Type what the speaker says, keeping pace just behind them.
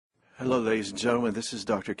Hello, ladies and gentlemen. This is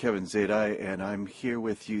Dr. Kevin Zadai, and I'm here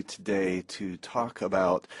with you today to talk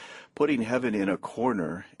about putting heaven in a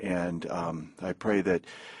corner. And I pray that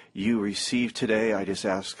you receive today. I just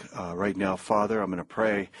ask right now, Father, I'm going to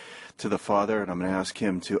pray to the Father, and I'm going to ask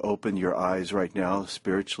Him to open your eyes right now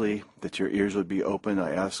spiritually, that your ears would be open.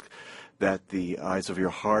 I ask that the eyes of your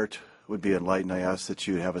heart would be enlightened. I ask that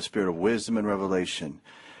you would have a spirit of wisdom and revelation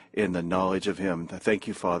in the knowledge of Him. I thank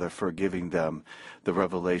you, Father, for giving them the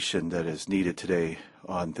revelation that is needed today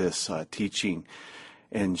on this teaching.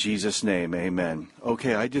 In Jesus' name, amen.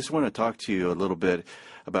 Okay, I just want to talk to you a little bit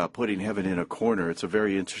about putting heaven in a corner. It's a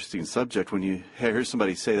very interesting subject. When you hear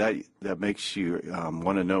somebody say that, that makes you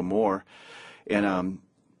want to know more. And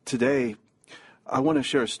today, I want to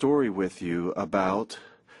share a story with you about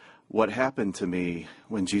what happened to me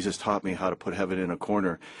when Jesus taught me how to put heaven in a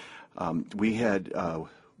corner. We had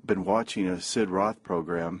been watching a Sid Roth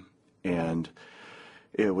program, and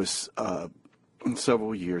it was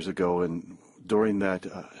several years ago, and during that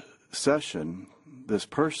session, this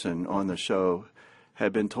person on the show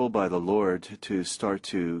had been told by the Lord to start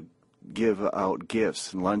to give out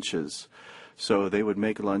gifts and lunches. So they would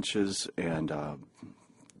make lunches, and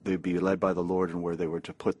they'd be led by the Lord and where they were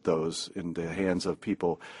to put those in the hands of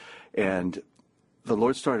people. And the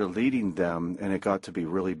Lord started leading them, and it got to be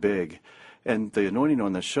really big. And the anointing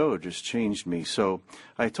on the show just changed me. So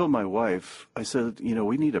I told my wife, I said,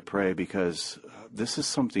 we need to pray because this is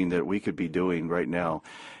something that we could be doing right now.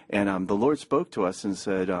 And the Lord spoke to us and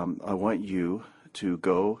said, I want you to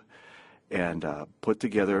go and put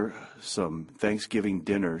together some Thanksgiving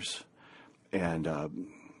dinners. And, of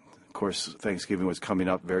course, Thanksgiving was coming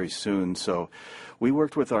up very soon. So we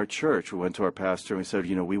worked with our church. We went to our pastor and we said,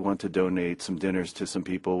 we want to donate some dinners to some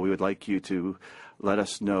people. We would like you to let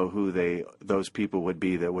us know who those people would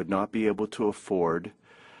be that would not be able to afford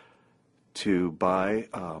to buy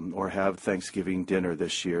or have Thanksgiving dinner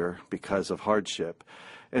this year because of hardship.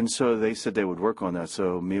 And so they said they would work on that.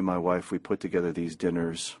 So me and my wife, we put together these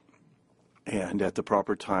dinners, and at the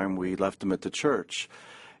proper time, we left them at the church.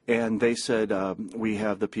 And they said, we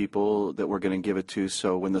have the people that we're going to give it to.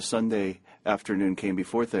 So when the Sunday afternoon came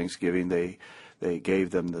before Thanksgiving, they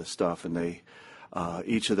gave them the stuff, and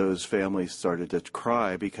each of those families started to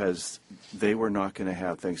cry because they were not going to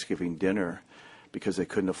have Thanksgiving dinner because they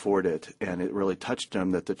couldn't afford it. And it really touched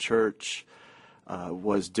them that the church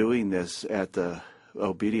was doing this at the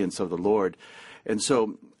obedience of the Lord. And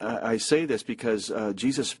so I say this because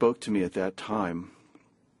Jesus spoke to me at that time.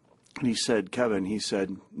 And he said, Kevin, he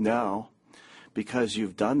said, now, because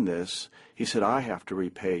you've done this, he said, I have to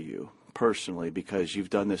repay you personally because you've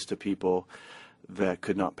done this to people that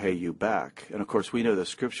could not pay you back. And, of course, we know the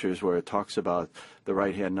scriptures where it talks about the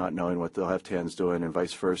right hand not knowing what the left hand's doing and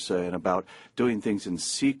vice versa, and about doing things in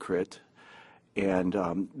secret.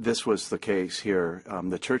 And this was the case here.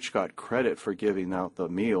 The church got credit for giving out the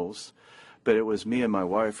meals, but it was me and my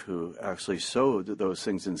wife who actually sowed those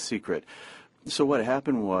things in secret. So what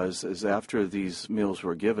happened is after these meals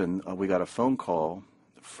were given, we got a phone call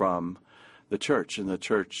from the church, and the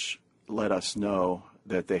church let us know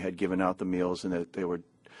that they had given out the meals and that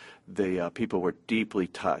the people were deeply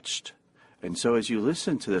touched. And so as you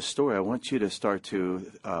listen to this story, I want you to start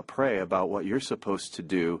to pray about what you're supposed to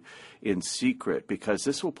do in secret, because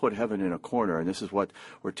this will put heaven in a corner, and this is what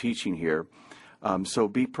we're teaching here. So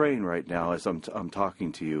be praying right now as I'm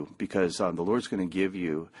talking to you, because the Lord's going to give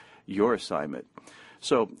you your assignment.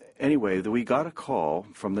 So anyway, we got a call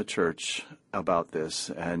from the church about this,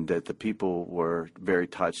 and that the people were very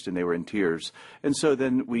touched and they were in tears. And so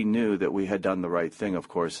then we knew that we had done the right thing, of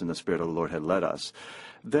course, and the Spirit of the Lord had led us.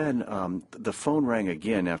 Then the phone rang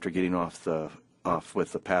again after getting off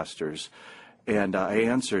with the pastors, and I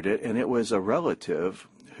answered it, and it was a relative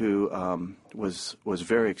who was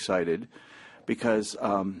very excited because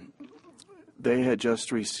they had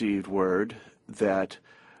just received word that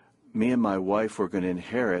me and my wife were going to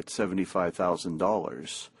inherit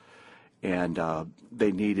 $75,000, and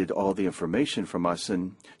they needed all the information from us.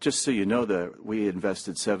 And just so you know, that we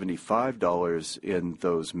invested $75 in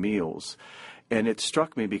those meals, and it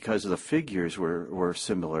struck me because the figures were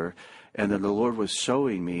similar, and then the Lord was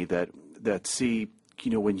showing me that see,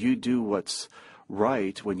 when you do what's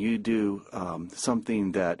right, when you do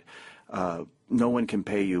something that no one can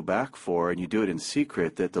pay you back for, and you do it in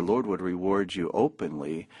secret, that the Lord would reward you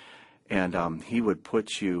openly. And He would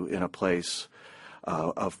put you in a place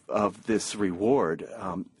of this reward.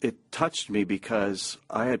 It touched me because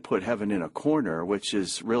I had put heaven in a corner, which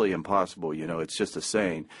is really impossible. It's just a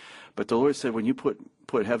saying. But the Lord said, when you put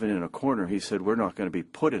heaven in a corner, He said, we're not going to be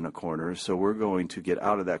put in a corner, so we're going to get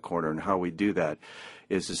out of that corner. And how we do that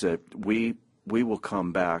is that we we will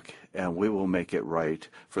come back and we will make it right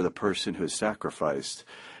for the person who is sacrificed.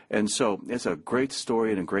 And so it's a great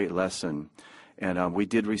story and a great lesson. And we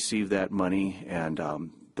did receive that money, and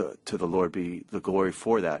to the Lord be the glory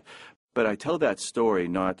for that. But I tell that story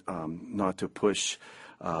not to push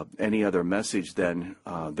any other message than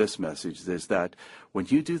this message, is that when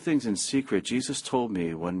you do things in secret, Jesus told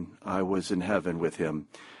me when I was in heaven with him,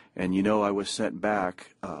 and I was sent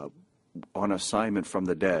back on assignment from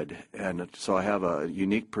the dead. And so I have a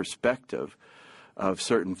unique perspective of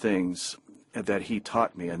certain things that he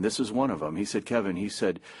taught me, and this is one of them. He said, Kevin,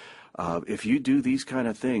 if you do these kind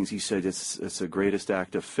of things, he said, it's the greatest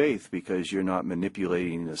act of faith, because you're not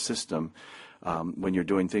manipulating the system when you're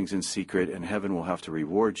doing things in secret, and heaven will have to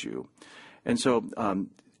reward you. And so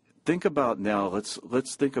think about now,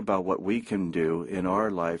 let's think about what we can do in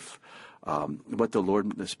our life, what the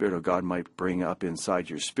Lord, the Spirit of God might bring up inside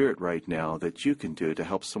your spirit right now that you can do to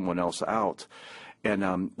help someone else out.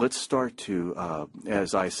 And let's start to,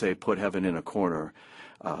 as I say, put heaven in a corner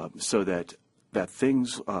so that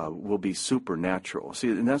things will be supernatural. See,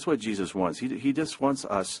 and that's what Jesus wants. He just wants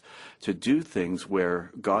us to do things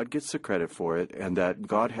where God gets the credit for it, and that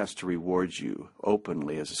God has to reward you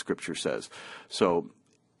openly, as the Scripture says. So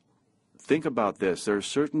think about this. There are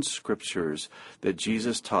certain scriptures that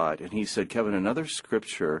Jesus taught, and he said, Kevin, another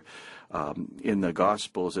scripture in the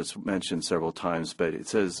Gospels, it's mentioned several times, but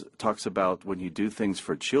it talks about when you do things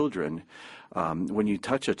for children, when you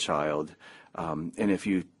touch a child, and if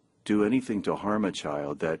you do anything to harm a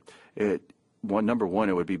child, number one,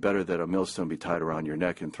 it would be better that a millstone be tied around your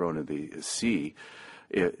neck and thrown into the sea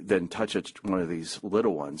than touch one of these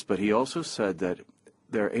little ones. But he also said that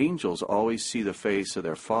their angels always see the face of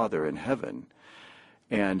their Father in heaven.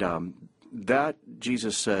 And that,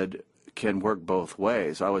 Jesus said, can work both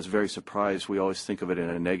ways. I was very surprised. We always think of it in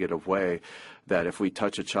a negative way, that if we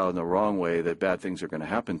touch a child in the wrong way, that bad things are going to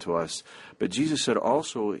happen to us. But Jesus said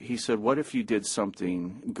also, he said, what if you did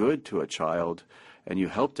something good to a child and you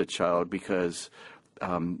helped a child because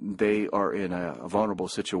they are in a vulnerable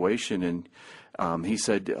situation? And he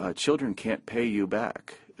said, children can't pay you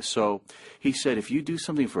back. So he said, if you do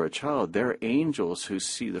something for a child, their angels who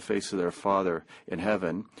see the face of their Father in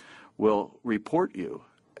heaven will report you.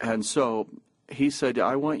 And so he said,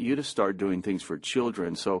 I want you to start doing things for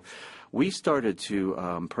children. So we started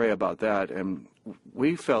to pray about that, and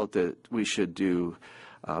we felt that we should do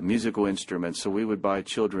musical instruments. So we would buy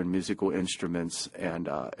children musical instruments, and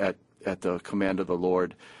at the command of the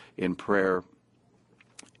Lord in prayer.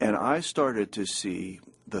 And I started to see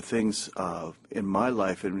the things in my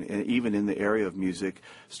life, and even in the area of music,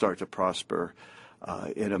 start to prosper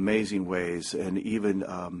in amazing ways, and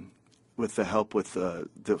even with the help with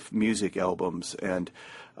the music albums and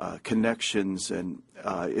connections, and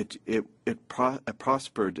it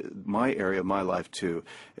prospered my area of my life too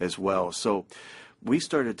as well. So we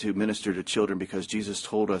started to minister to children because Jesus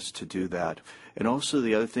told us to do that. And also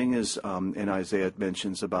the other thing is, in Isaiah it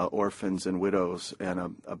mentions about orphans and widows,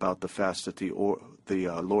 and about the fast that the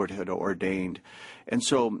Lord had ordained. And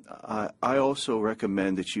so I also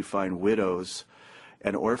recommend that you find widows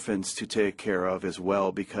and orphans to take care of as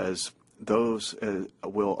well, because those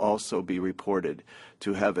will also be reported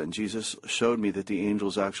to heaven. Jesus showed me that the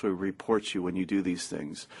angels actually report you when you do these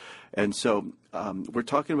things. And so we're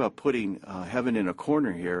talking about putting heaven in a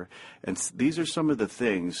corner here, and these are some of the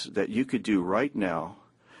things that you could do right now.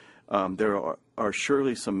 There are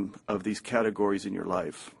surely some of these categories in your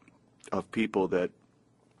life of people that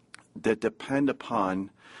depend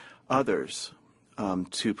upon others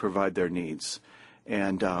to provide their needs.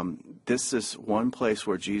 And this is one place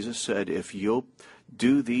where Jesus said, if you'll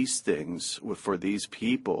do these things for these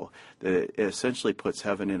people, that it essentially puts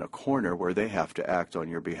heaven in a corner where they have to act on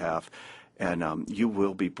your behalf, and you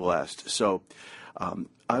will be blessed. So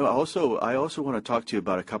I also want to talk to you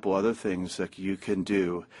about a couple other things that you can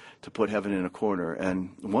do to put heaven in a corner.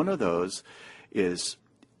 And one of those is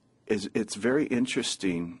it's very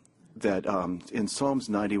interesting that in Psalms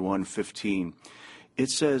 91:15, it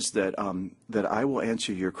says that I will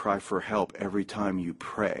answer your cry for help every time you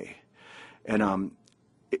pray. And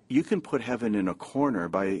you can put heaven in a corner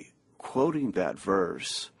by quoting that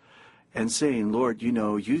verse and saying, Lord,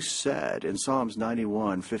 you said in Psalms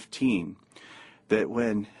 91:15 that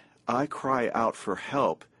when I cry out for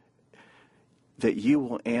help, that you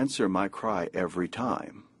will answer my cry every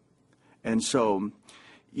time. And so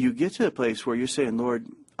you get to a place where you're saying, Lord,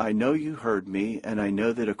 I know you heard me, and I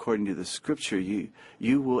know that according to the Scripture,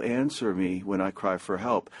 you will answer me when I cry for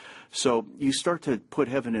help. So you start to put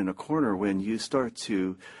heaven in a corner when you start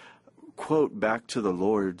to quote back to the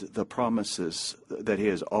Lord the promises that He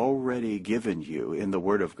has already given you in the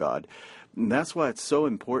Word of God. And that's why it's so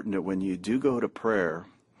important that when you do go to prayer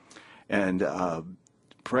and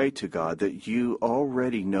pray to God, that you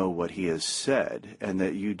already know what he has said, and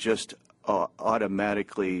that you just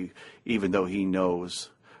automatically, even though he knows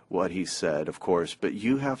what he said, of course, but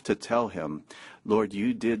you have to tell him, Lord,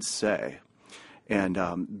 you did say. And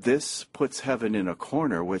this puts heaven in a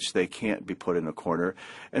corner, which they can't be put in a corner.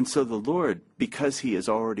 And so the Lord, because he has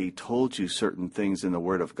already told you certain things in the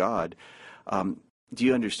Word of God, do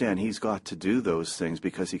you understand? He's got to do those things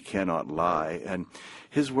because he cannot lie. And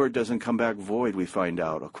his word doesn't come back void, we find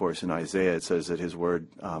out. Of course, in Isaiah it says that his word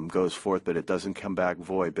goes forth, but it doesn't come back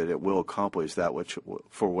void, but it will accomplish that which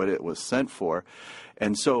for what it was sent for.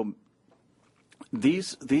 And so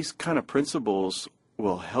these kind of principles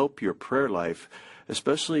will help your prayer life,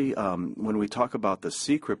 especially when we talk about the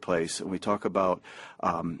secret place and we talk about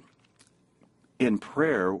in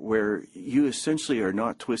prayer where you essentially are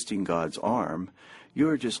not twisting God's arm. You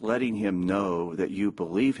are just letting him know that you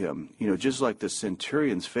believe him. You know, just like the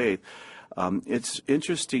centurion's faith, it's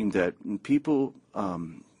interesting that people,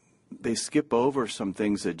 they skip over some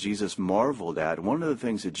things that Jesus marveled at. One of the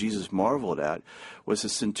things that Jesus marveled at was the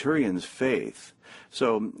centurion's faith.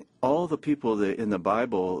 So all the people that in the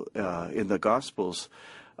Bible, in the Gospels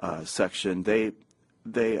section, they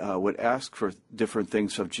would ask for different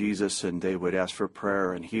things of Jesus, and they would ask for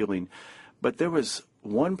prayer and healing. But there was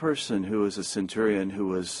one person who was a centurion who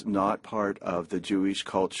was not part of the Jewish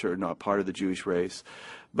culture, not part of the Jewish race,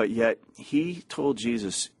 but yet he told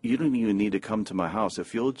Jesus, you don't even need to come to my house.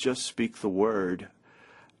 If you'll just speak the word,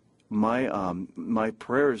 my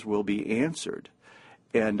prayers will be answered.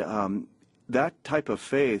 And that type of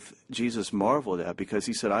faith Jesus marveled at, because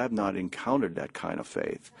he said, I have not encountered that kind of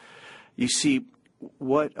faith. You see,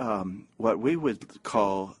 what we would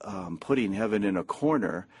call putting heaven in a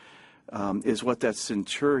corner is what that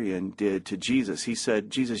centurion did to Jesus. He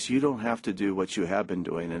said, Jesus, you don't have to do what you have been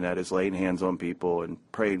doing, and that is laying hands on people and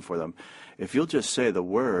praying for them. If you'll just say the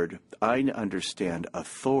word, I understand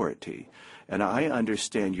authority, and I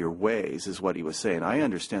understand your ways, is what he was saying. I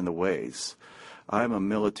understand the ways. I'm a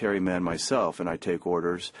military man myself, and I take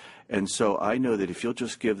orders, and so I know that if you'll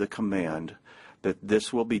just give the command, that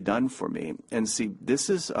this will be done for me. And see, this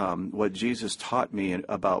is what Jesus taught me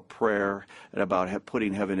about prayer and about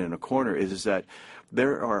putting heaven in a corner, is that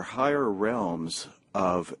there are higher realms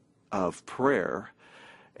of prayer,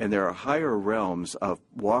 and there are higher realms of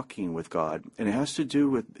walking with God, and it has to do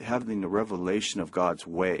with having the revelation of God's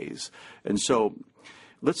ways. And so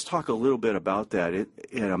let's talk a little bit about that.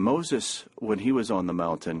 Moses, when he was on the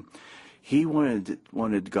mountain, he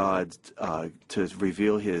wanted God to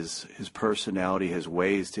reveal his personality, his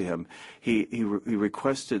ways to him. He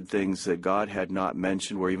requested things that God had not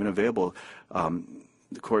mentioned were even available.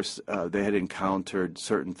 Of course, they had encountered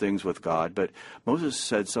certain things with God, but Moses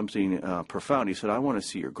said something profound. He said, I want to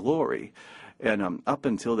see your glory. And up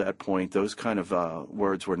until that point, those kind of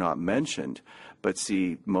words were not mentioned. But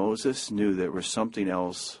see, Moses knew there was something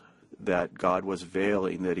else that God was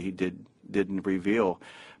veiling, that he didn't reveal.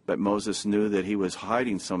 But Moses knew that he was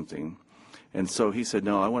hiding something. And so he said,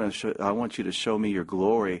 no, I want you to show me your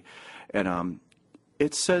glory. And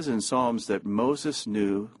it says in Psalms that Moses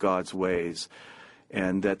knew God's ways,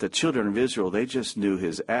 and that the children of Israel, they just knew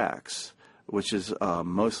his acts, which is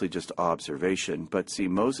mostly just observation. But see,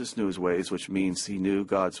 Moses knew his ways, which means he knew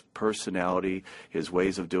God's personality, his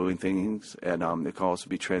ways of doing things, and it can also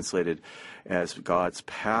be translated as God's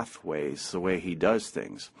pathways, the way he does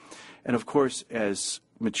things. And of course, as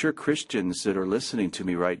mature Christians that are listening to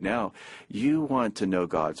me right now, you want to know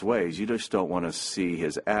God's ways. You just don't want to see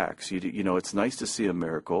his acts. You know, it's nice to see a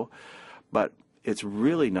miracle, but it's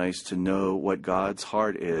really nice to know what God's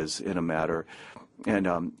heart is in a matter.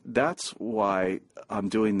 And that's why I'm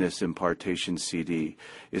doing this impartation CD,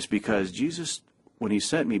 is because Jesus, when he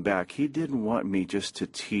sent me back, he didn't want me just to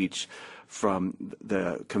teach from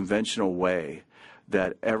the conventional way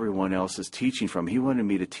that everyone else is teaching from. He wanted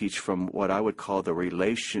me to teach from what I would call the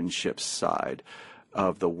relationship side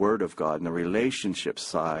of the Word of God, and the relationship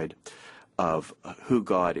side of who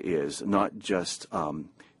God is, not just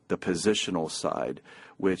the positional side,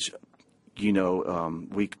 which, you know,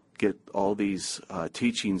 we get all these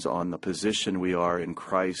teachings on the position we are in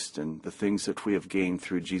Christ and the things that we have gained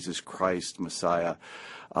through Jesus Christ, Messiah.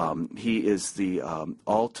 He is the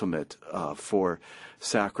ultimate for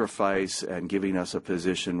sacrifice and giving us a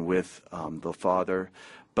position with the Father.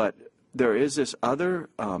 But there is this other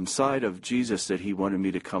side of Jesus that he wanted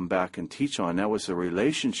me to come back and teach on. That was the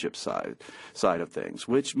relationship side of things,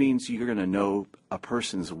 which means you're going to know a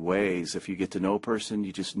person's ways. If you get to know a person,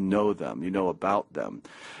 you just know them. You know about them.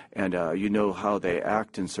 And you know how they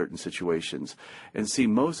act in certain situations. And see,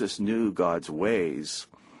 Moses knew God's ways.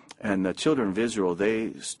 And the children of Israel,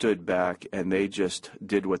 they stood back and they just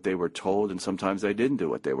did what they were told, and sometimes they didn't do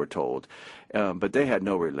what they were told. But they had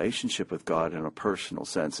no relationship with God in a personal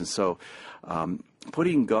sense. And so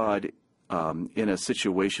putting God in a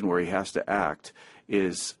situation where he has to act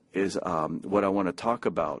is what I want to talk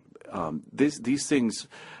about. These things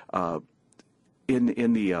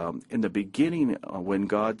in the beginning, when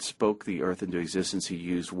God spoke the earth into existence, he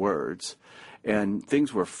used words, and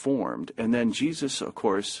things were formed. And then Jesus, of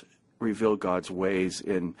course, revealed God's ways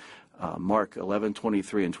in Mark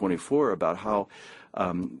 11:23 and 24 about how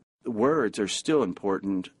words are still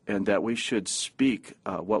important, and that we should speak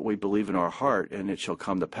what we believe in our heart, and it shall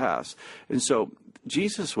come to pass. And so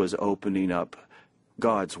Jesus was opening up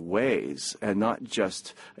God's ways, and not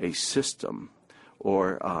just a system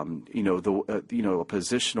or a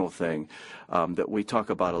positional thing that we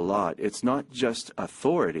talk about a lot. It's not just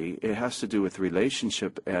authority. It has to do with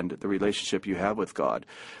relationship and the relationship you have with God.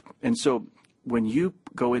 And so when you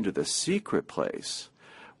go into the secret place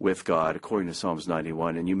with God, according to Psalms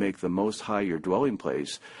 91, and you make the Most High your dwelling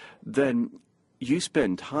place, then you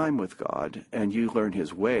spend time with God and you learn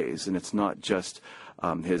his ways, and it's not just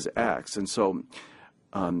his acts. And so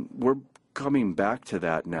we're coming back to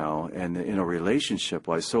that now, and in a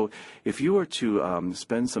relationship-wise. So if you were to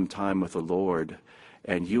spend some time with the Lord,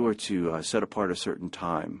 and you were to set apart a certain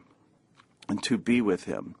time and to be with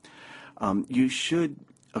him, you should,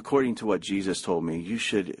 according to what Jesus told me, you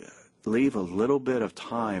should leave a little bit of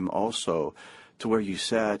time also to where you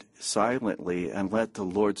sat silently and let the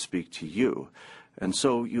Lord speak to you. And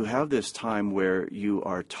so you have this time where you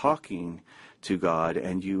are talking to God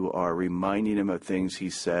and you are reminding him of things he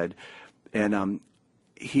said. And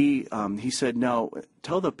he said, now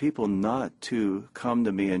tell the people not to come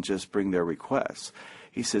to me and just bring their requests.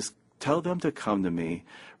 He says, tell them to come to me,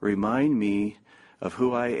 remind me of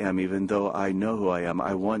who I am, even though I know who I am.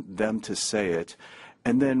 I want them to say it,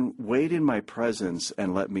 and then wait in my presence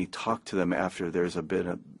and let me talk to them after there's a bit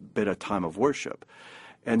of time of worship.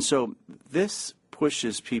 And so this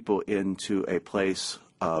pushes people into a place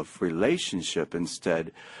of relationship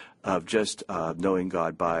instead of just knowing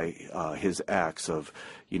God by his acts of,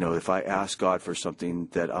 if I ask God for something,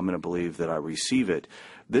 that I'm going to believe that I receive it.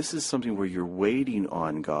 This is something where you're waiting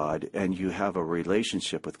on God and you have a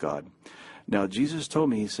relationship with God. Now, Jesus told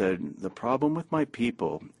me, he said, the problem with my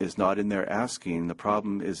people is not in their asking. The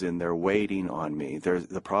problem is in their waiting on me.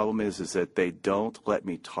 The problem is that they don't let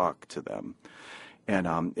me talk to them.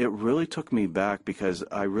 And it really took me back, because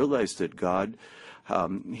I realized that God,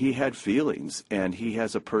 he had feelings and he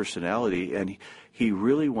has a personality, and he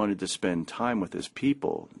really wanted to spend time with his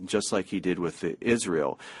people, just like he did with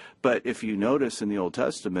Israel. But if you notice in the Old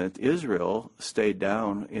Testament, Israel stayed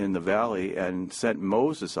down in the valley and sent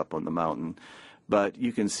Moses up on the mountain. But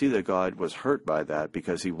you can see that God was hurt by that,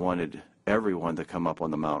 because he wanted everyone to come up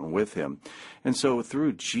on the mountain with him. And so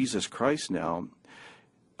through Jesus Christ now,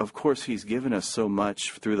 of course, he's given us so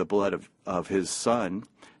much through the blood of his Son.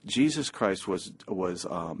 Jesus Christ was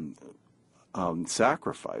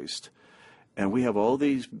sacrificed, and we have all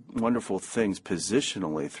these wonderful things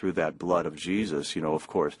positionally through that blood of Jesus, of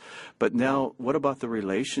course. But now, what about the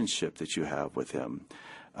relationship that you have with him?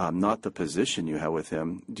 Not the position you have with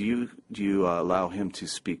him. Do you allow him to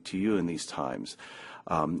speak to you in these times?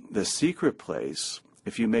 The secret place,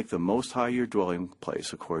 if you make the Most High your dwelling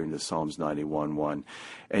place, according to Psalms 91:1,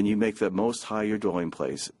 and you make the Most High your dwelling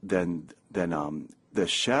place, then the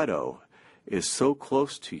shadow is so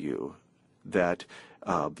close to you that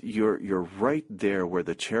you're right there where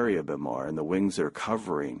the cherubim are, and the wings are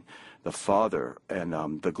covering the Father, and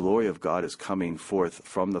the glory of God is coming forth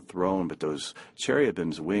from the throne. But those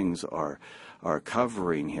cherubim's wings are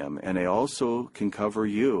covering him, and they also can cover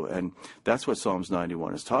you. And that's what Psalms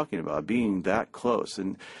 91 is talking about, being that close.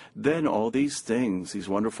 And then all these things, these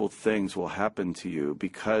wonderful things, will happen to you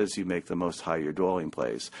because you make the Most High your dwelling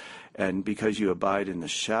place, and because you abide in the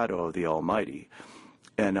shadow of the Almighty.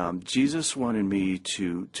 And Jesus wanted me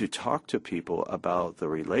to talk to people about the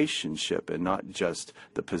relationship and not just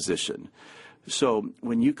the position. So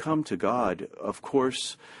when you come to God, of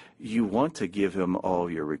course, you want to give him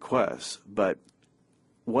all your requests. But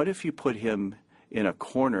what if you put him in a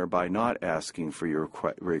corner by not asking for your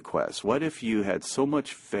requests? What if you had so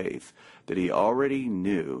much faith that he already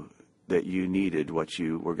knew that you needed what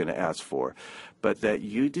you were going to ask for, but that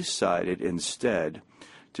you decided instead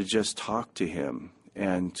to just talk to him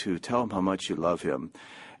and to tell him how much you love him,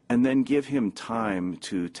 and then give him time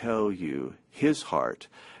to tell you his heart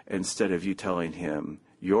instead of you telling him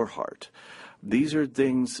your heart. These are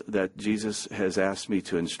things that Jesus has asked me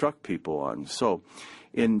to instruct people on. So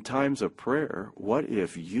in times of prayer, what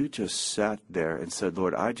if you just sat there and said,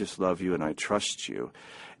 Lord, I just love you and I trust you,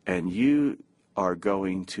 and you are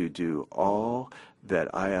going to do all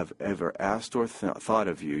that I have ever asked or thought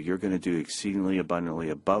of you. You're going to do exceedingly abundantly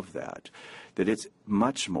above that. That it's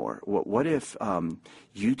much more. What if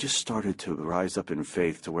you just started to rise up in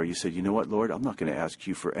faith to where you said, you know what, Lord, I'm not going to ask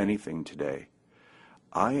you for anything today.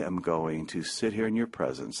 I am going to sit here in your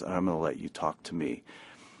presence, and I'm going to let you talk to me.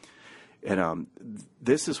 And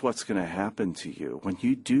this is what's going to happen to you. When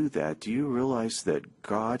you do that, do you realize that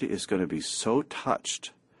God is going to be so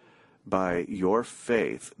touched by your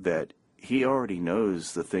faith that he already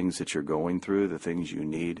knows the things that you're going through, the things you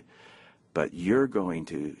need, but you're going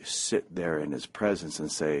to sit there in his presence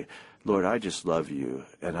and say, Lord, I just love you,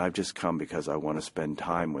 and I've just come because I want to spend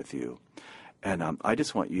time with you. And I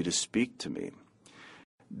just want you to speak to me.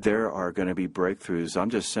 There are going to be breakthroughs. I'm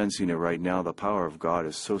just sensing it right now. The power of God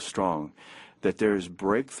is so strong that there's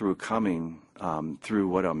breakthrough coming through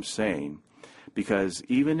what I'm saying. Because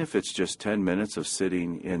even if it's just 10 minutes of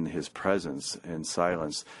sitting in his presence in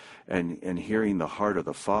silence and hearing the heart of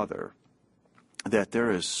the Father, that there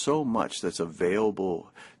is so much that's available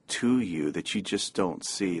to you that you just don't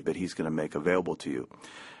see, that he's going to make available to you.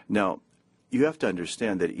 Now, you have to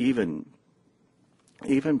understand that even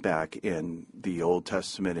back in the Old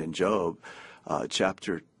Testament in Job,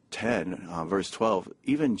 chapter 10, verse 12,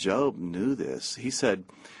 even Job knew this. He said,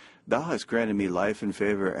 Thou hast granted me life and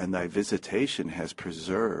favor, and thy visitation has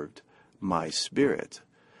preserved my spirit.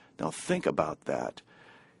 Now think about that.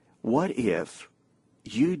 What if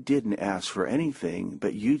you didn't ask for anything,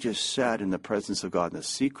 but you just sat in the presence of God in a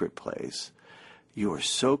secret place? You are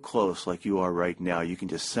so close, like you are right now. You can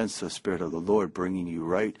just sense the Spirit of the Lord bringing you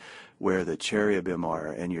right where the cherubim are,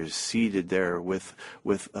 and you're seated there with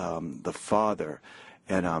the Father.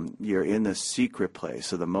 And you're in the secret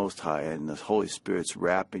place of the Most High, and the Holy Spirit's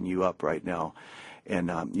wrapping you up right now.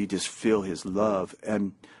 And you just feel his love.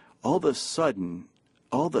 And all of a sudden,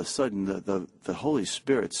 the Holy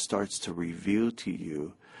Spirit starts to reveal to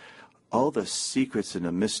you all the secrets and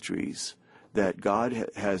the mysteries that God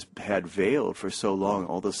has had veiled for so long.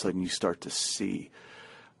 All of a sudden, you start to see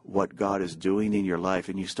what God is doing in your life,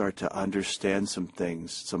 and you start to understand some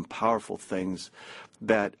things, some powerful things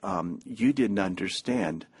that you didn't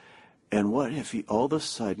understand. And what if all of a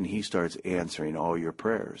sudden he starts answering all your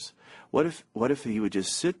prayers? What if he would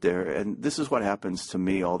just sit there? And this is what happens to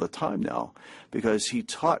me all the time now, because he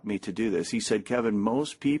taught me to do this. He said, Kevin,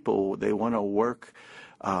 most people, they want to work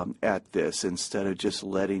at this instead of just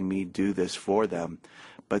letting me do this for them.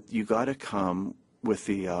 But you got to come with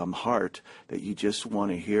the heart that you just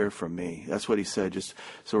want to hear from me. That's what he said.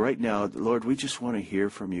 So right now, Lord, we just want to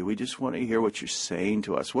hear from you. We just want to hear what you're saying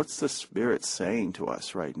to us. What's the Spirit saying to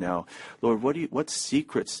us right now? Lord, what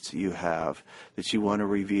secrets do you have that you want to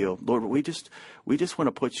reveal? Lord, we just want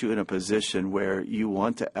to put you in a position where you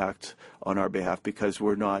want to act on our behalf, because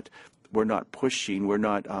we're not pushing. We're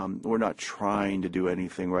not trying to do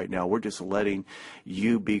anything right now. We're just letting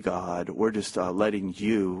you be God. We're just letting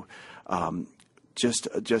you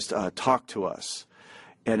just talk to us.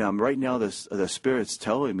 And right now, the Spirit's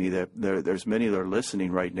telling me that there's many that are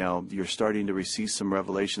listening right now. You're starting to receive some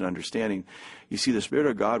revelation, understanding. You see, the Spirit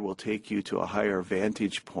of God will take you to a higher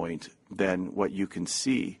vantage point than what you can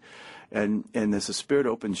see. And as the Spirit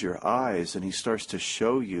opens your eyes and he starts to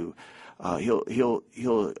show you, he'll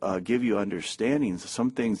give you understanding.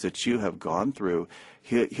 Some things that you have gone through,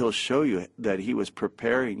 he'll show you that he was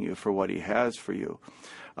preparing you for what he has for you.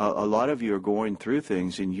 A lot of you are going through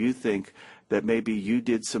things, and you think that maybe you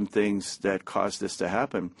did some things that caused this to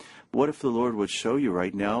happen. What if the Lord would show you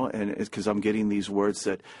right now, and because I'm getting these words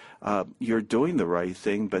that you're doing the right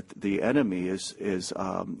thing, but the enemy is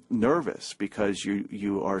nervous because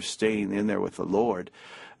you are staying in there with the Lord.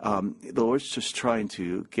 The Lord's just trying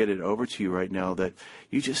to get it over to you right now that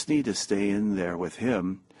you just need to stay in there with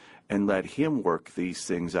him and let him work these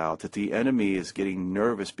things out, that the enemy is getting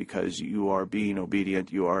nervous because you are being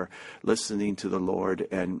obedient, you are listening to the Lord,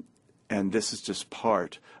 and this is just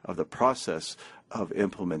part of the process of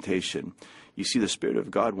implementation. You see, the Spirit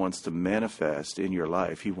of God wants to manifest in your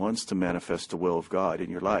life. He wants to manifest the will of God in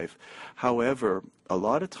your life. However, a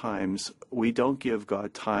lot of times we don't give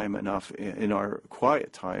God time enough in our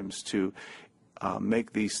quiet times to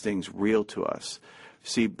make these things real to us.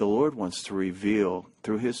 See, the Lord wants to reveal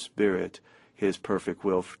through his Spirit his perfect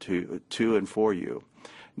will to and for you.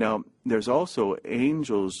 Now, there's also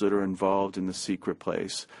angels that are involved in the secret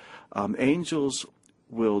place. Angels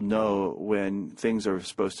will know when things are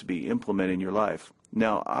supposed to be implemented in your life.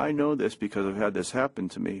 Now, I know this because I've had this happen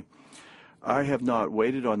to me. I have not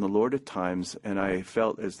waited on the Lord at times, and I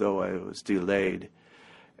felt as though I was delayed.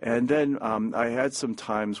 And then I had some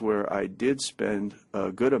times where I did spend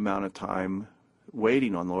a good amount of time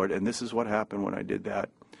waiting on the Lord, and this is what happened when I did that.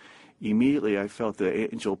 Immediately I felt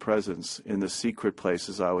the angel presence in the secret place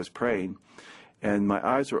as I was praying, and my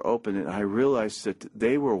eyes were open, and I realized that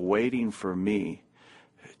they were waiting for me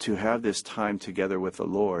to have this time together with the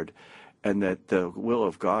Lord, and that the will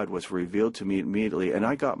of God was revealed to me immediately, and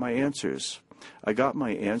I got my answers. I got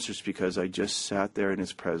my answers because I just sat there in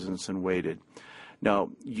His presence and waited.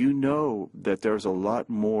 Now, you know that there's a lot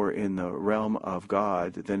more in the realm of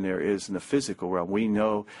God than there is in the physical realm. We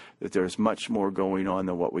know that there's much more going on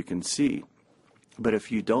than what we can see. But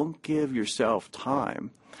if you don't give yourself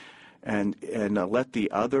time and let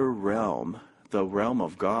the other realm, the realm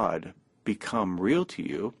of God, become real to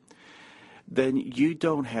you, then you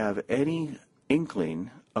don't have any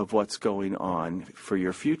inkling of what's going on for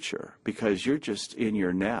your future, because you're just in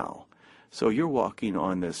your now. So you're walking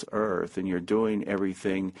on this earth and you're doing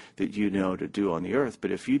everything that you know to do on the earth.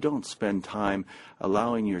 But if you don't spend time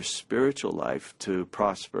allowing your spiritual life to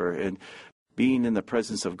prosper, and being in the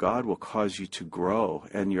presence of God will cause you to grow,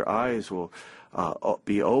 and your eyes will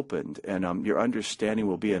be opened, and your understanding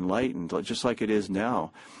will be enlightened, just like it is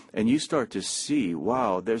now. And you start to see,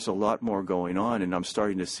 wow, there's a lot more going on, and I'm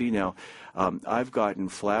starting to see now. I've gotten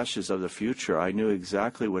flashes of the future. I knew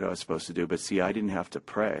exactly what I was supposed to do, but see, I didn't have to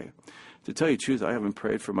pray. To tell you the truth, I haven't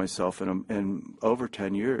prayed for myself in over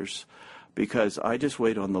 10 years, because I just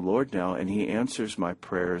wait on the Lord now, and He answers my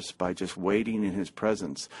prayers by just waiting in His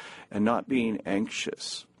presence and not being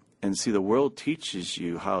anxious. And see, the world teaches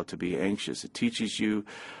you how to be anxious. It teaches you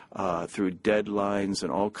through deadlines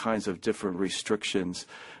and all kinds of different restrictions.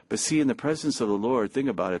 But see, in the presence of the Lord, think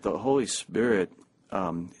about it, the Holy Spirit,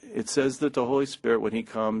 it says that the Holy Spirit, when He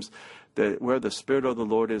comes, that where the Spirit of the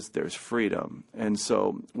Lord is, there's freedom. And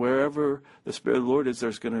so wherever the Spirit of the Lord is,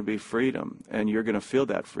 there's going to be freedom, and you're going to feel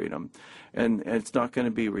that freedom. And it's not going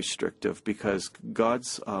to be restrictive, because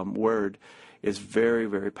God's Word is very,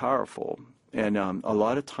 very powerful. And a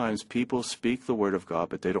lot of times people speak the Word of God,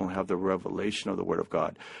 but they don't have the revelation of the Word of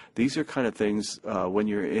God. These are kind of things, when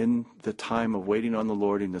you're in the time of waiting on the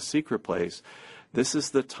Lord in the secret place, this is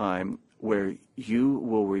the time where you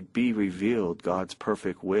will be revealed God's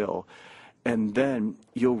perfect will. And then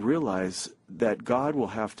you'll realize that God will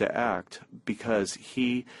have to act, because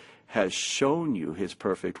He has shown you His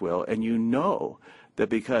perfect will. And you know that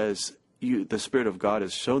because the Spirit of God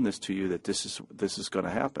has shown this to you, that this is going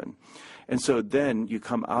to happen. And so then you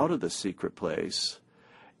come out of the secret place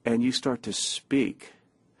and you start to speak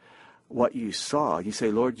what you saw. You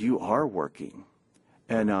say, Lord, you are working.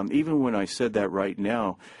 And even when I said that right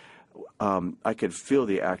now, I could feel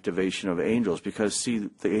the activation of angels, because, see,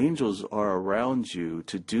 the angels are around you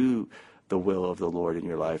to do the will of the Lord in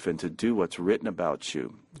your life and to do what's written about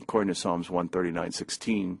you. According to Psalms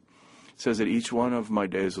 139:16, it says that each one of my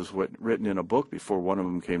days was written in a book before one of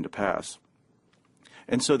them came to pass.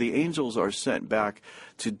 And so the angels are sent back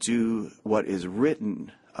to do what is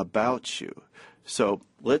written about you. So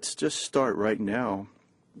let's just start right now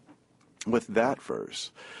with that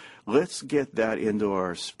verse. Let's get that into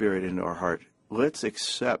our spirit, into our heart. Let's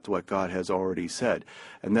accept what God has already said.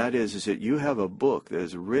 And that is that you have a book that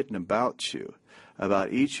is written about you,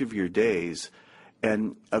 about each of your days.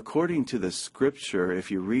 And according to the Scripture,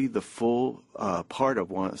 if you read the full part of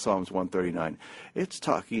Psalms 139, it's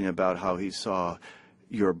talking about how He saw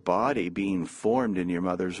your body being formed in your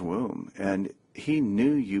mother's womb. And He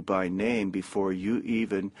knew you by name before you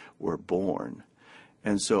even were born.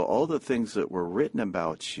 And so all the things that were written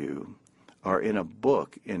about you are in a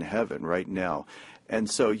book in heaven right now. And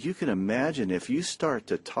so you can imagine, if you start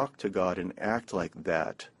to talk to God and act like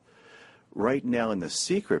that right now in the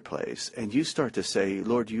secret place, and you start to say,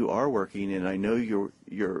 Lord, you are working, and I know you're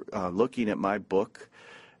looking at my book,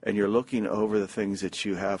 and you're looking over the things that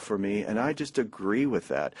you have for me, and I just agree with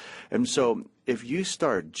that. And so if you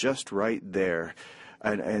start just right there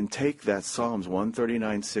and take that Psalms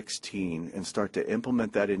 139:16 and start to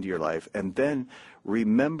implement that into your life, and then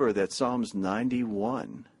remember that Psalms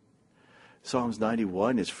 91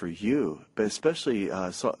 is for you, but especially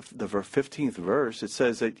the 15th verse, it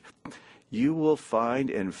says that you will find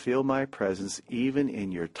and feel my presence even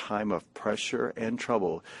in your time of pressure and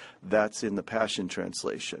trouble. That's in the Passion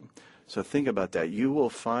Translation. So think about that. You will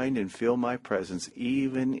find and feel my presence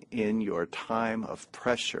even in your time of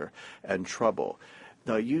pressure and trouble.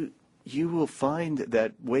 Now, you you will find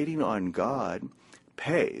that waiting on God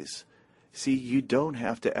pays. See, you don't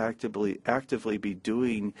have to actively be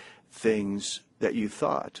doing things that you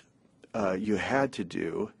thought you had to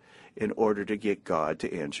do in order to get God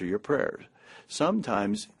to answer your prayers.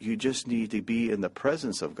 Sometimes you just need to be in the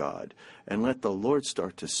presence of God and let the Lord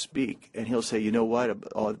start to speak. And he'll say, you know what,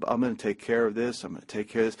 I'm going to take care of this. I'm going to take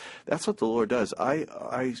care of this. That's what the Lord does.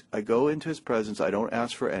 I go into his presence. I don't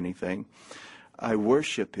ask for anything. I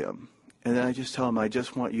worship him. And then I just tell him, I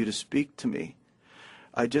just want you to speak to me.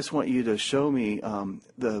 I just want you to show me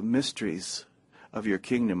the mysteries of your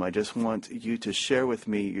kingdom. I just want you to share with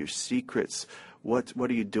me your secrets. What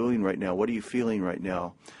are you doing right now? What are you feeling right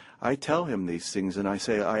now? I tell him these things, and I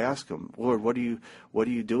ask him, Lord, what are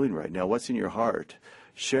you doing right now? What's in your heart?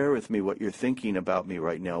 Share with me what you're thinking about me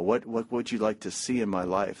right now. What would you like to see in my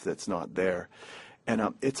life that's not there?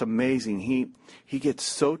 And it's amazing. He gets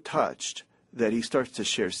so touched that he starts to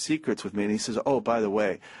share secrets with me, and he says, oh, by the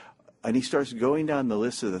way, and he starts going down the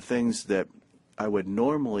list of the things that I would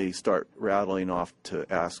normally start rattling off to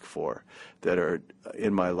ask for that are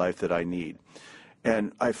in my life that I need.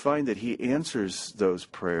 And I find that he answers those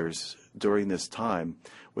prayers during this time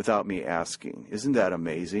without me asking. Isn't that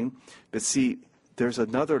amazing? But see, there's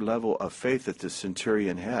another level of faith that the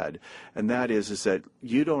centurion had, and that is that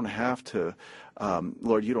you don't have to,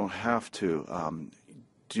 Lord, you don't have to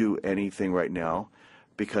do anything right now,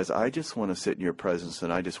 because I just want to sit in your presence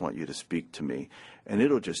and I just want you to speak to me. And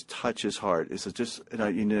it'll just touch his heart.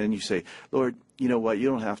 And then you say, Lord, you know what? You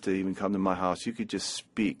don't have to even come to my house. You could just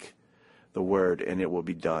speak the word and it will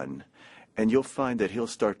be done. And you'll find that he'll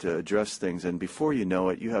start to address things. And before you know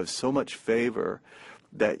it, you have so much favor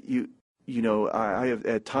that I have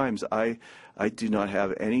at times, I do not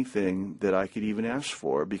have anything that I could even ask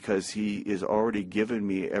for, because he is already given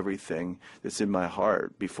me everything that's in my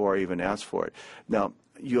heart before I even ask for it. Now,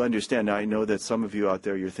 you understand, I know that some of you out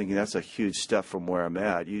there, you're thinking that's a huge step from where I'm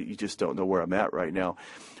at. You just don't know where I'm at right now.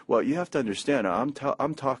 Well, you have to understand, I'm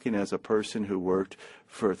talking as a person who worked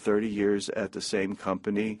for 30 years at the same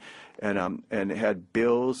company and had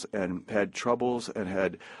bills and had troubles and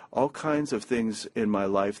had all kinds of things in my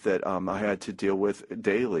life that I had to deal with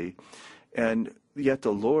daily. And yet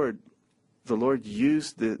the Lord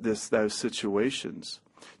used those situations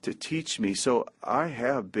to teach me. So I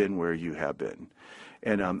have been where you have been.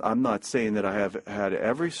 And I'm not saying that I have had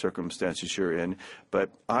every circumstance you're in, but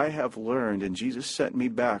I have learned, and Jesus sent me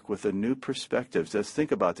back with a new perspective. Just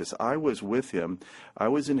think about this. I was with him. I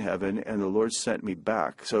was in heaven, and the Lord sent me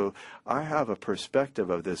back. So I have a perspective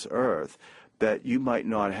of this earth that you might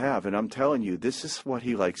not have. And I'm telling you, this is what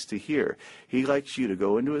he likes to hear. He likes you to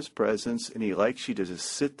go into his presence, and he likes you to just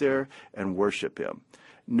sit there and worship him,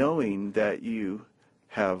 knowing that you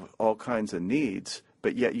have all kinds of needs,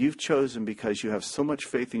 but yet you've chosen, because you have so much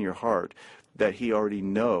faith in your heart, that he already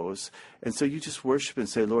knows. And so you just worship and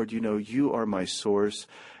say, Lord, you are my source.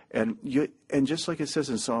 And just like it says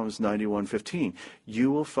in Psalms 91:15, you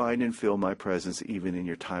will find and feel my presence even in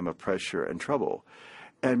your time of pressure and trouble.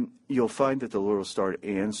 And you'll find that the Lord will start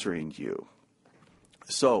answering you.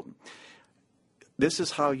 So this is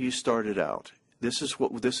how you started out. This is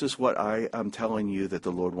what I am telling you that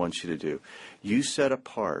the Lord wants you to do. You set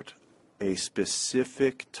apart a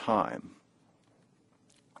specific time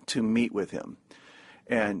to meet with him.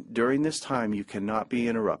 And during this time, you cannot be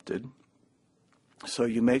interrupted. So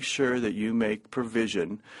you make sure that you make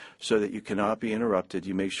provision so that you cannot be interrupted.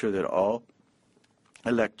 You make sure that all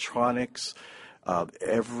electronics,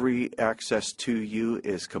 every access to you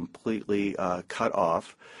is completely cut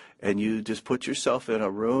off. And you just put yourself in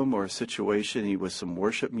a room or a situation with some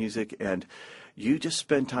worship music, and you just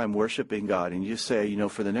spend time worshiping God. And you say,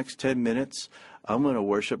 for the next 10 minutes, I'm going to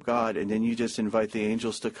worship God. And then you just invite the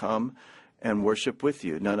angels to come and worship with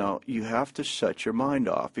you. Now, you have to shut your mind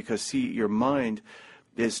off, because, see, your mind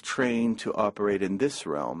is trained to operate in this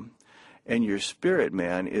realm, and your spirit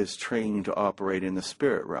man is trained to operate in the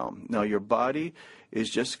spirit realm. Now, your body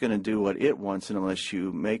is just going to do what it wants unless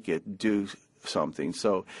you make it do something.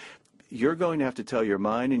 So you're going to have to tell your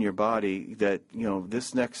mind and your body that,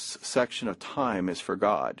 this next section of time is for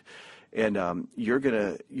God. And you're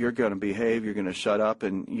gonna behave. You're gonna shut up,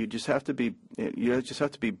 and you just have to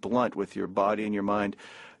be blunt with your body and your mind.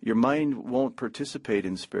 Your mind won't participate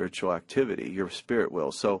in spiritual activity. Your spirit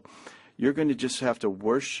will. So you're going to just have to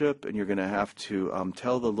worship, and you're going to have to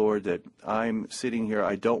tell the Lord that I'm sitting here.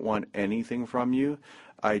 I don't want anything from you.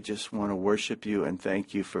 I just want to worship you and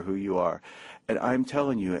thank you for who you are. And I'm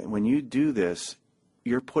telling you, when you do this,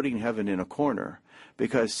 you're putting heaven in a corner.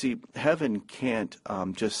 Because, see, heaven can't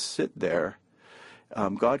just sit there.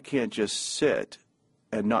 God can't just sit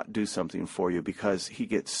and not do something for you, because he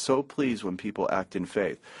gets so pleased when people act in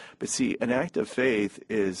faith. But see, an act of faith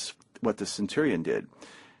is what the centurion did.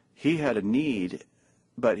 He had a need,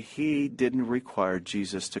 but he didn't require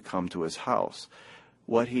Jesus to come to his house.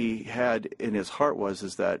 What he had in his heart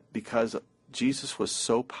is that because Jesus was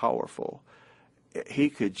so powerful, he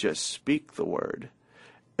could just speak the word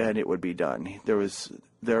and it would be done. There was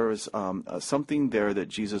something there that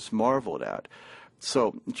Jesus marveled at.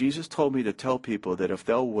 So Jesus told me to tell people that if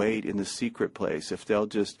they'll wait in the secret place, if they'll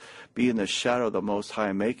just be in the shadow of the Most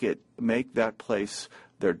High, make that place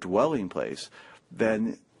their dwelling place,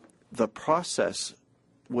 then the process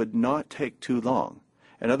would not take too long.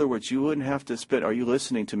 In other words, you wouldn't have to spend, are you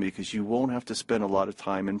listening to me? Because you won't have to spend a lot of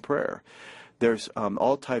time in prayer. There's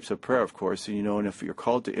all types of prayer, of course, and if you're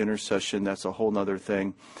called to intercession, that's a whole other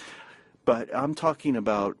thing. But I'm talking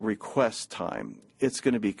about request time. It's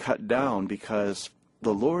going to be cut down because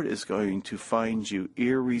the Lord is going to find you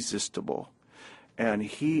irresistible. And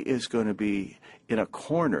he is going to be in a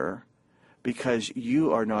corner because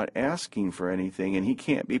you are not asking for anything, and he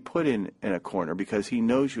can't be put in a corner because he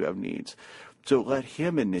knows you have needs. So let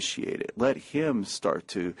him initiate it. Let him start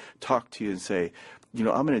to talk to you and say, I'm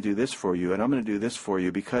going to do this for you, and I'm going to do this for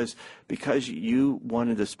you because you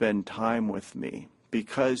wanted to spend time with me,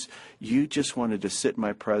 because you just wanted to sit in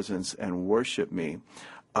my presence and worship me.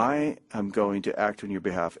 I am going to act on your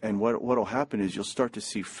behalf. And what will happen is you'll start to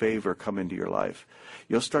see favor come into your life.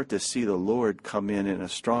 You'll start to see the Lord come in a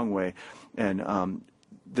strong way. And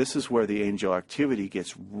this is where the angel activity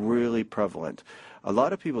gets really prevalent. A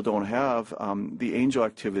lot of people don't have the angel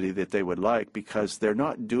activity that they would like because they're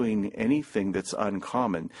not doing anything that's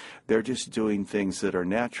uncommon. They're just doing things that are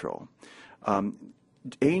natural.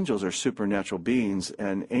 Angels are supernatural beings,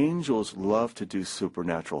 and angels love to do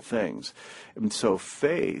supernatural things. And so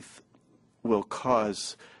faith will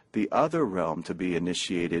cause the other realm to be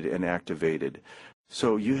initiated and activated.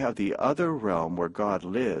 So you have the other realm where God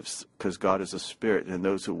lives, because God is a spirit, and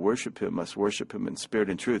those who worship him must worship him in spirit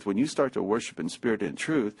and truth. When you start to worship in spirit and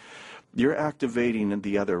truth, you're activating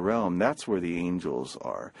the other realm. That's where the angels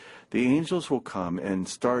are. The angels will come and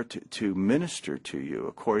start to minister to you.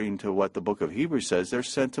 According to what the book of Hebrews says, they're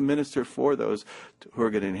sent to minister for those who are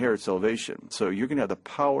going to inherit salvation. So you're going to have the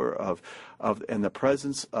power of and the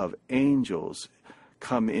presence of angels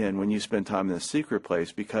come in when you spend time in the secret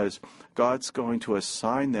place, because God's going to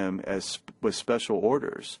assign them with special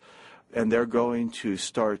orders, and they're going to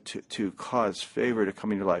start to cause favor to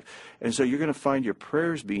come in your life. And so you're going to find your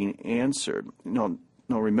prayers being answered. No,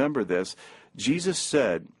 remember this. Jesus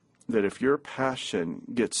said that if your passion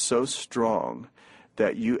gets so strong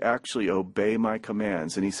that you actually obey my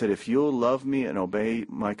commands, and he said, if you'll love me and obey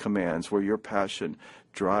my commands, where your passion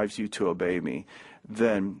drives you to obey me,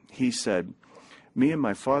 then he said, me and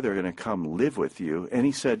my Father are going to come live with you. And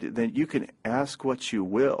he said, then you can ask what you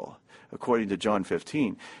will, according to John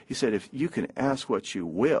 15. He said, if you can ask what you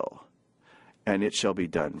will, and it shall be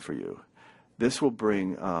done for you. This will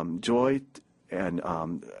bring joy and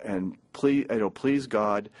it'll please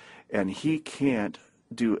God, and he can't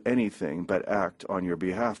do anything but act on your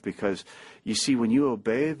behalf, because you see, when you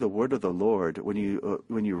obey the word of the Lord, when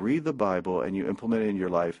you read the Bible and you implement it in your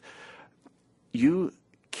life, you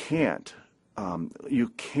can't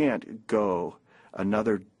go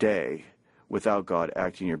another day without God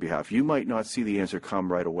acting on your behalf. You might not see the answer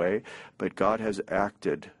come right away, but God has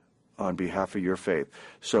acted on behalf of your faith.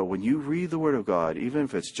 So when you read the Word of God, even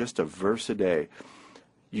if it's just a verse a day,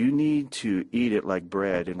 you need to eat it like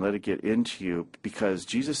bread and let it get into you, because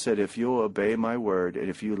Jesus said, if you'll obey my word, and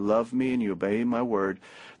if you love me and you obey my word,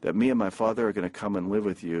 that me and my Father are going to come and live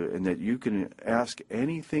with you, and that you can ask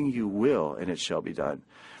anything you will, and it shall be done.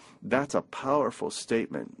 That's a powerful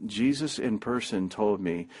statement. Jesus in person told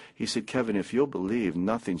me, he said, Kevin, if you'll believe,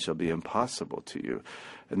 nothing shall be impossible to you.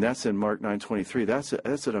 And that's in Mark 9:23.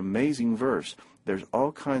 That's an amazing verse. There's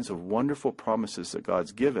all kinds of wonderful promises that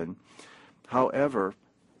God's given. However,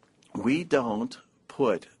 we don't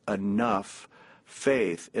put enough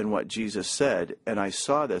faith in what Jesus said. And I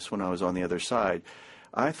saw this when I was on the other side.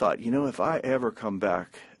 I thought, if I ever come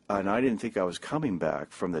back, and I didn't think I was coming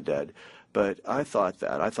back from the dead, but I thought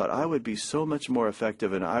I would be so much more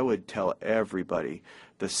effective, and I would tell everybody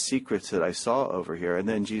the secrets that I saw over here. And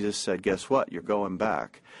then Jesus said, guess what? You're going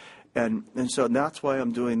back. And so that's why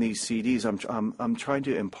I'm doing these CDs. I'm trying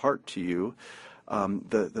to impart to you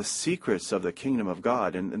the secrets of the kingdom of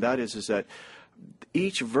God. And that is that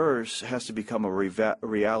each verse has to become a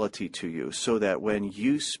reality to you, so that when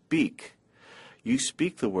you speak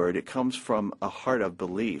the word, it comes from a heart of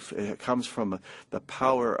belief. It comes from the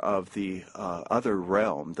power of the other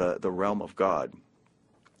realm, the realm of God.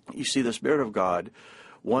 You see, the Spirit of God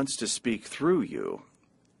wants to speak through you,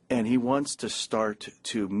 and he wants to start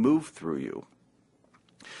to move through you.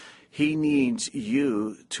 He needs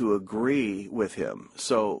you to agree with him.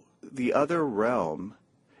 So the other realm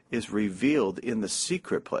is revealed in the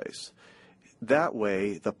secret place. That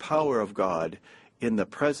way, the power of God in the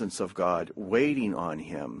presence of God, waiting on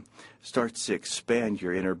him, starts to expand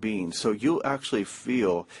your inner being. So you'll actually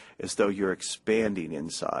feel as though you're expanding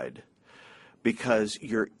inside, because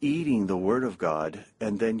you're eating the Word of God,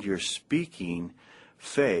 and then you're speaking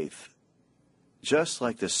faith, just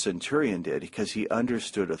like the centurion did, because he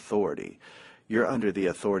understood authority. You're under the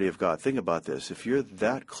authority of God. Think about this. If you're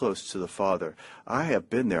that close to the Father, I have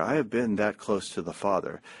been there. I have been that close to the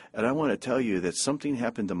Father. And I want to tell you that something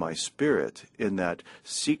happened to my spirit in that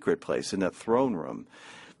secret place, in that throne room,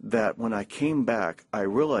 that when I came back, I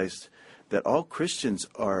realized that all Christians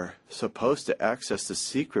are supposed to access the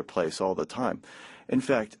secret place all the time. In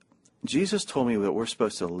fact, Jesus told me that we're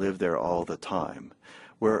supposed to live there all the time.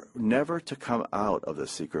 We're never to come out of the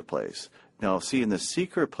secret place. Now, see, in the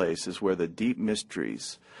secret place is where the deep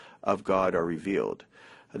mysteries of God are revealed.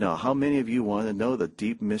 Now, how many of you want to know the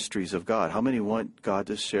deep mysteries of God? How many want God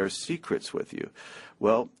to share secrets with you?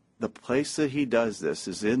 Well, the place that he does this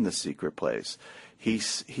is in the secret place. He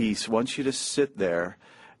wants you to sit there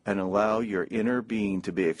and allow your inner being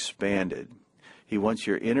to be expanded. He wants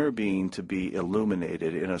your inner being to be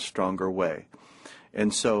illuminated in a stronger way.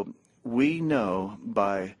 And so we know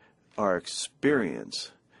by our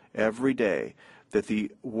experience every day that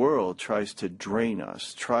the world tries to drain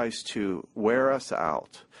us, tries to wear us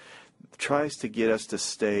out, tries to get us to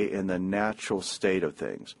stay in the natural state of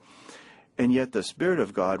things. And yet the Spirit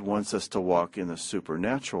of God wants us to walk in the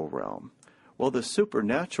supernatural realm. Well, the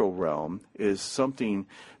supernatural realm is something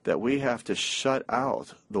that we have to shut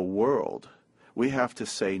out the world. We have to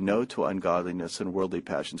say no to ungodliness and worldly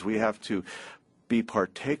passions. We have to be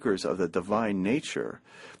partakers of the divine nature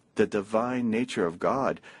of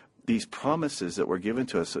God. These promises that were given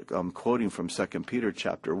to us, I'm quoting from 2 Peter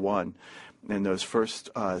chapter 1, and those first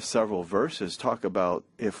several verses talk about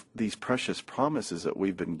if these precious promises that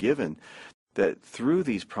we've been given, that through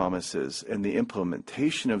these promises and the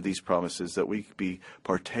implementation of these promises that we be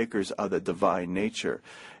partakers of the divine nature.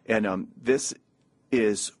 And this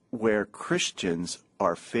is where Christians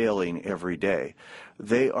are failing every day.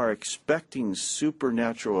 They are expecting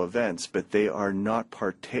supernatural events, but they are not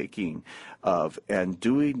partaking of and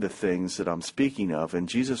doing the things that I'm speaking of. And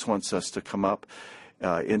Jesus wants us to come up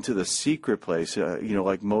into the secret place,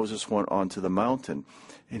 like Moses went onto the mountain,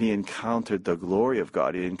 and he encountered the glory of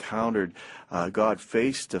God. He encountered God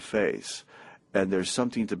face to face. And there's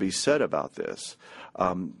something to be said about this.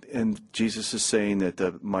 And Jesus is saying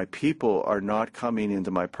that my people are not coming into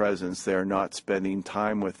my presence. They're not spending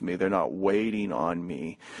time with me. They're not waiting on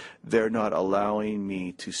me. They're not allowing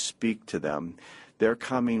me to speak to them. They're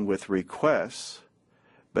coming with requests,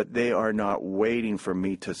 but they are not waiting for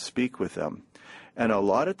me to speak with them. And a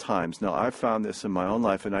lot of times, now I've found this in my own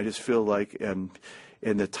life, and I just feel like in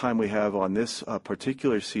the time we have on this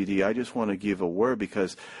particular CD, I just want to give a word,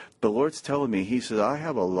 because the Lord's telling me, he says, I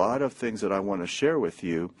have a lot of things that I want to share with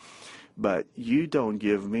you, but you don't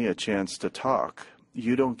give me a chance to talk.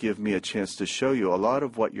 You don't give me a chance to show you a lot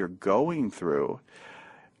of what you're going through.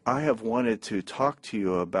 I have wanted to talk to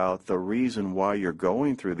you about the reason why you're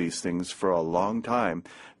going through these things for a long time,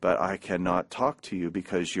 but I cannot talk to you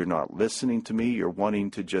because you're not listening to me. You're wanting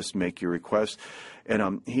to just make your request.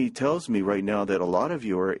 And he tells me right now that a lot of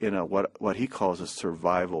you are in what he calls a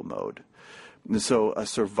survival mode. And so a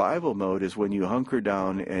survival mode is when you hunker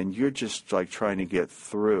down and you're just like trying to get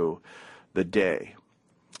through the day.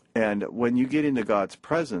 And when you get into God's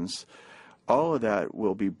presence, all of that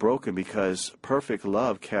will be broken, because perfect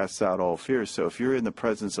love casts out all fear. So if you're in the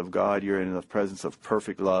presence of God, you're in the presence of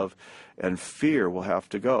perfect love, and fear will have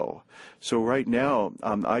to go. So right now,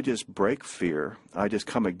 I just break fear. I just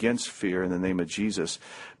come against fear in the name of Jesus.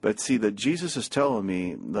 But see, that Jesus is telling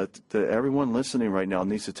me that everyone listening right now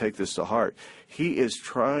needs to take this to heart. He is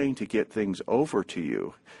trying to get things over to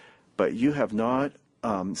you, but you have not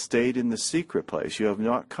stayed in the secret place. You have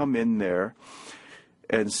not come in there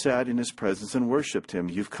and sat in his presence and worshipped him.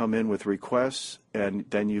 You've come in with requests, and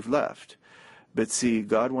then you've left. But see,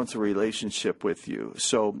 God wants a relationship with you.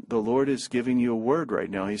 So the Lord is giving you a word right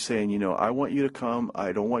now. He's saying, I want you to come.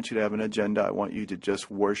 I don't want you to have an agenda. I want you to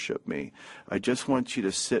just worship me. I just want you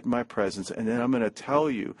to sit in my presence, and then I'm going to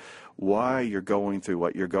tell you why you're going through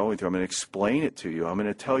what you're going through. I'm going to explain it to you. I'm going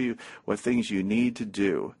to tell you what things you need to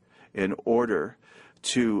do in order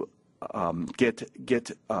to get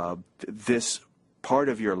this part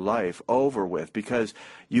of your life over with, because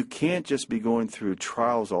you can't just be going through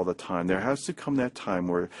trials all the time. There has to come that time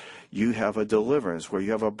where you have a deliverance, where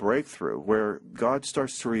you have a breakthrough, where God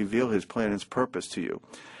starts to reveal his plan and his purpose to you.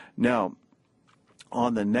 Now,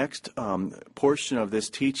 on the next portion of this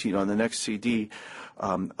teaching, on the next CD,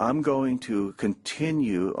 I'm going to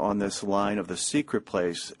continue on this line of the secret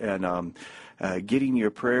place and getting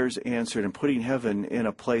your prayers answered and putting heaven in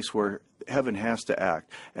a place where heaven has to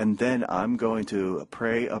act. And then I'm going to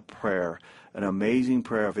pray a prayer, an amazing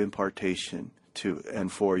prayer of impartation to and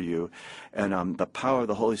for you. And the power of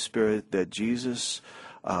the Holy Spirit that Jesus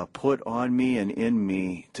put on me and in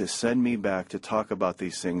me to send me back to talk about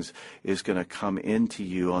these things is going to come into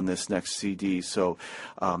you on this next CD. So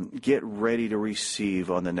get ready to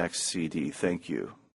receive on the next CD. Thank you.